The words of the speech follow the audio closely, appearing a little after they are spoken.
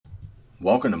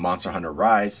Welcome to Monster Hunter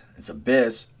Rise. It's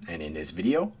Abyss, and in this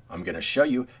video, I'm going to show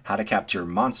you how to capture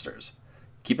monsters.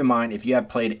 Keep in mind, if you have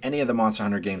played any of the Monster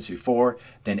Hunter games before,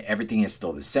 then everything is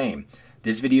still the same.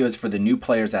 This video is for the new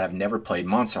players that have never played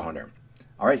Monster Hunter.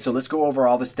 Alright, so let's go over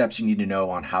all the steps you need to know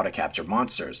on how to capture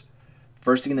monsters.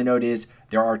 First thing to note is,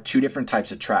 there are two different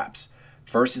types of traps.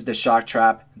 First is the shock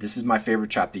trap. This is my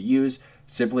favorite trap to use,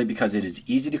 simply because it is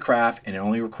easy to craft and it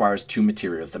only requires two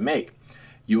materials to make.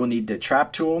 You will need the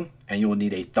trap tool and you will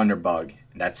need a Thunderbug,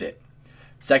 and that's it.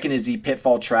 Second is the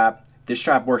pitfall trap. This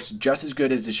trap works just as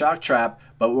good as the shock trap,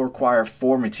 but will require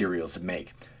four materials to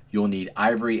make. You'll need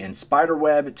ivory and spider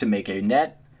web to make a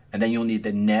net, and then you'll need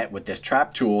the net with this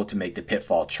trap tool to make the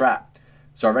pitfall trap.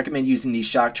 So I recommend using the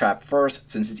shock trap first,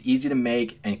 since it's easy to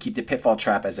make, and keep the pitfall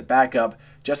trap as a backup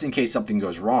just in case something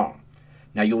goes wrong.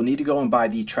 Now you'll need to go and buy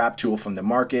the trap tool from the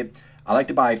market. I like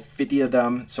to buy 50 of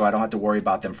them so I don't have to worry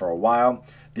about them for a while.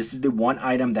 This is the one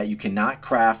item that you cannot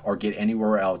craft or get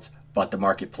anywhere else but the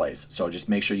marketplace, so just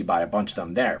make sure you buy a bunch of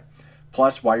them there.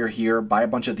 Plus, while you're here, buy a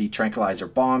bunch of the tranquilizer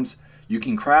bombs. You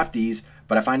can craft these,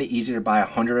 but I find it easier to buy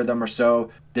 100 of them or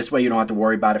so. This way you don't have to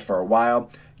worry about it for a while.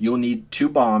 You'll need 2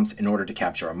 bombs in order to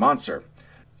capture a monster.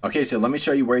 Okay, so let me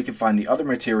show you where you can find the other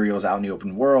materials out in the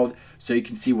open world so you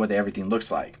can see what everything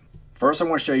looks like. First, I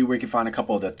want to show you where you can find a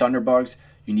couple of the Thunderbugs.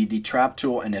 You need the trap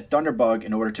tool and the Thunderbug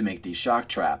in order to make the shock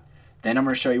trap. Then I'm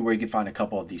going to show you where you can find a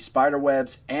couple of the spider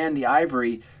webs and the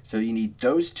ivory. So you need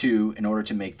those two in order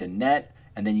to make the net,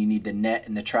 and then you need the net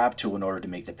and the trap tool in order to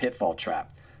make the pitfall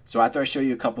trap. So after I show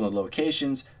you a couple of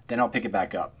locations, then I'll pick it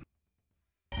back up.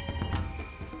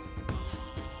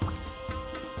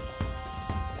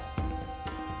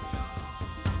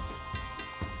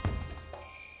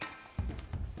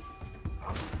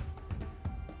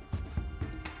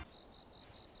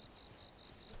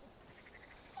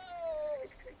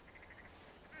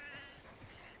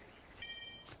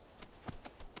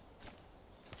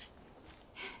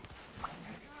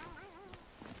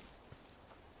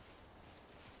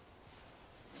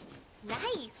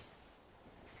 Nice!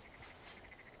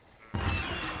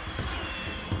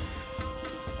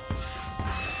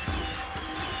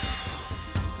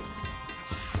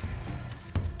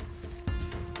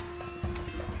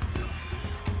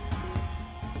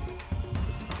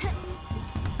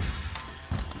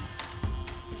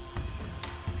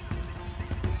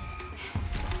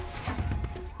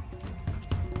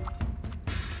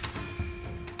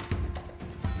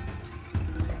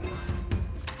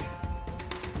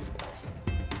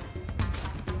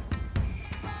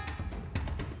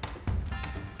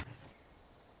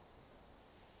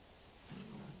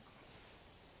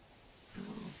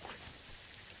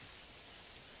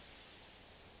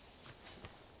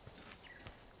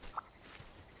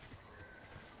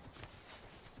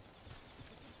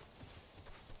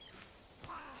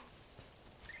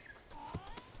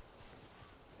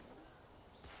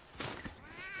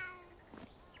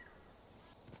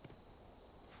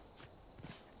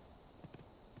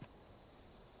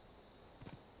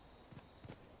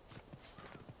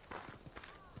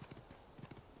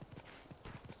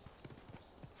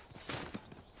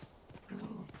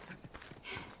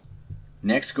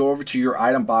 Next, go over to your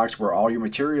item box where all your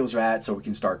materials are at so we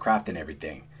can start crafting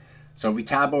everything. So if we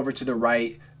tab over to the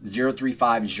right,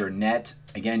 035 is your net.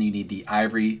 Again, you need the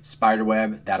ivory spider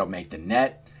web, that'll make the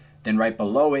net. Then right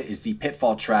below it is the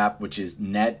pitfall trap, which is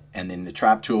net, and then the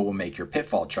trap tool will make your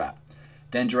pitfall trap.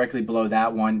 Then directly below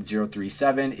that one,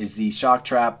 037, is the shock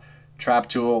trap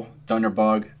tool,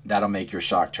 Thunderbug, that'll make your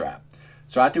shock trap.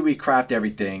 So after we craft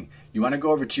everything, you want to go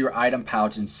over to your item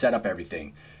pouch and set up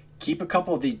everything. Keep a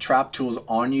couple of the trap tools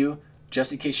on you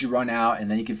just in case you run out,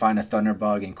 and then you can find a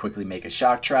Thunderbug and quickly make a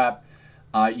shock trap.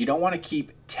 You don't want to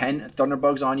keep 10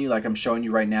 Thunderbugs on you like I'm showing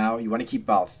you right now. You want to keep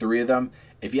about 3 of them.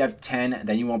 If you have 10,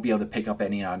 then you won't be able to pick up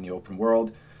any out in the open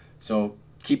world. So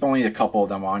keep only a couple of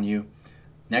them on you.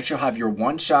 Next, you'll have your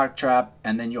 1 shock trap,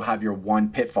 and then you'll have your 1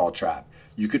 pitfall trap.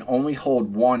 You can only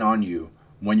hold 1 on you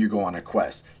when you go on a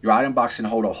quest. Your item box can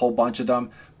hold a whole bunch of them,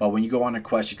 but when you go on a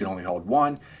quest, you can only hold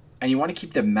 1. And you want to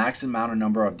keep the max amount of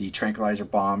number of the tranquilizer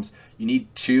bombs. You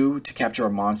need 2 to capture a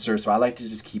monster, so I like to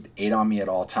just keep 8 on me at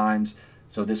all times,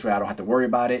 so this way I don't have to worry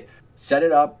about it. Set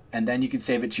it up, and then you can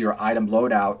save it to your item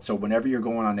loadout, so whenever you're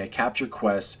going on a capture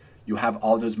quest, you have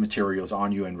all those materials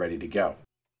on you and ready to go.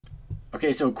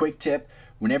 Okay, so quick tip,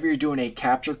 whenever you're doing a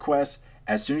capture quest,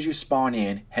 as soon as you spawn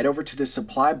in, head over to the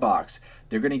supply box.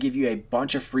 They're going to give you a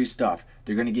bunch of free stuff.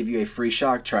 They're going to give you a free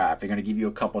shock trap. They're going to give you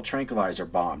a couple tranquilizer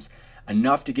bombs.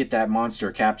 Enough to get that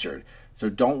monster captured. So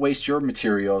don't waste your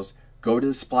materials. Go to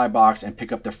the supply box and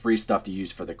pick up the free stuff to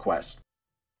use for the quest.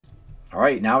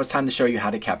 Alright, now it's time to show you how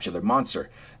to capture the monster.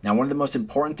 Now, one of the most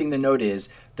important things to note is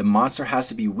the monster has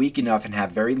to be weak enough and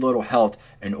have very little health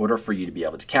in order for you to be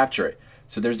able to capture it.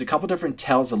 So there's a couple different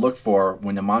tells to look for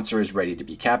when the monster is ready to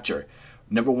be captured.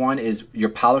 Number one is your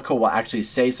palico will actually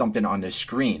say something on the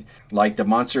screen, like the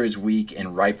monster is weak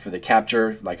and ripe for the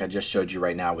capture, like I just showed you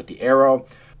right now with the arrow,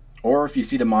 or if you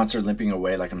see the monster limping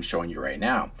away like I'm showing you right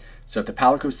now. So if the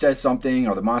palico says something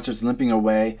or the monster's limping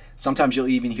away, sometimes you'll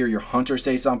even hear your hunter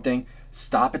say something.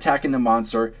 Stop attacking the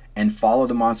monster and follow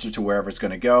the monster to wherever it's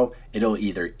going to go. It'll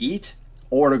either eat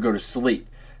or it'll go to sleep.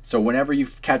 So whenever you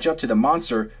catch up to the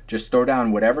monster, just throw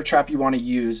down whatever trap you want to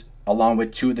use along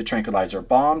with 2 of the tranquilizer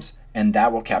bombs, and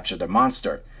that will capture the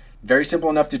monster. Very simple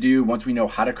enough to do once we know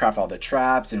how to craft all the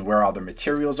traps and where all the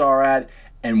materials are at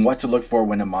and what to look for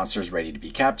when the monster is ready to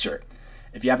be captured.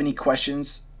 If you have any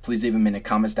questions, please leave them in the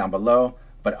comments down below.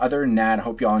 But other than that, I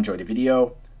hope you all enjoyed the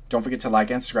video. Don't forget to like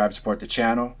and subscribe, support the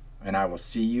channel, and I will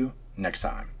see you next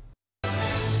time.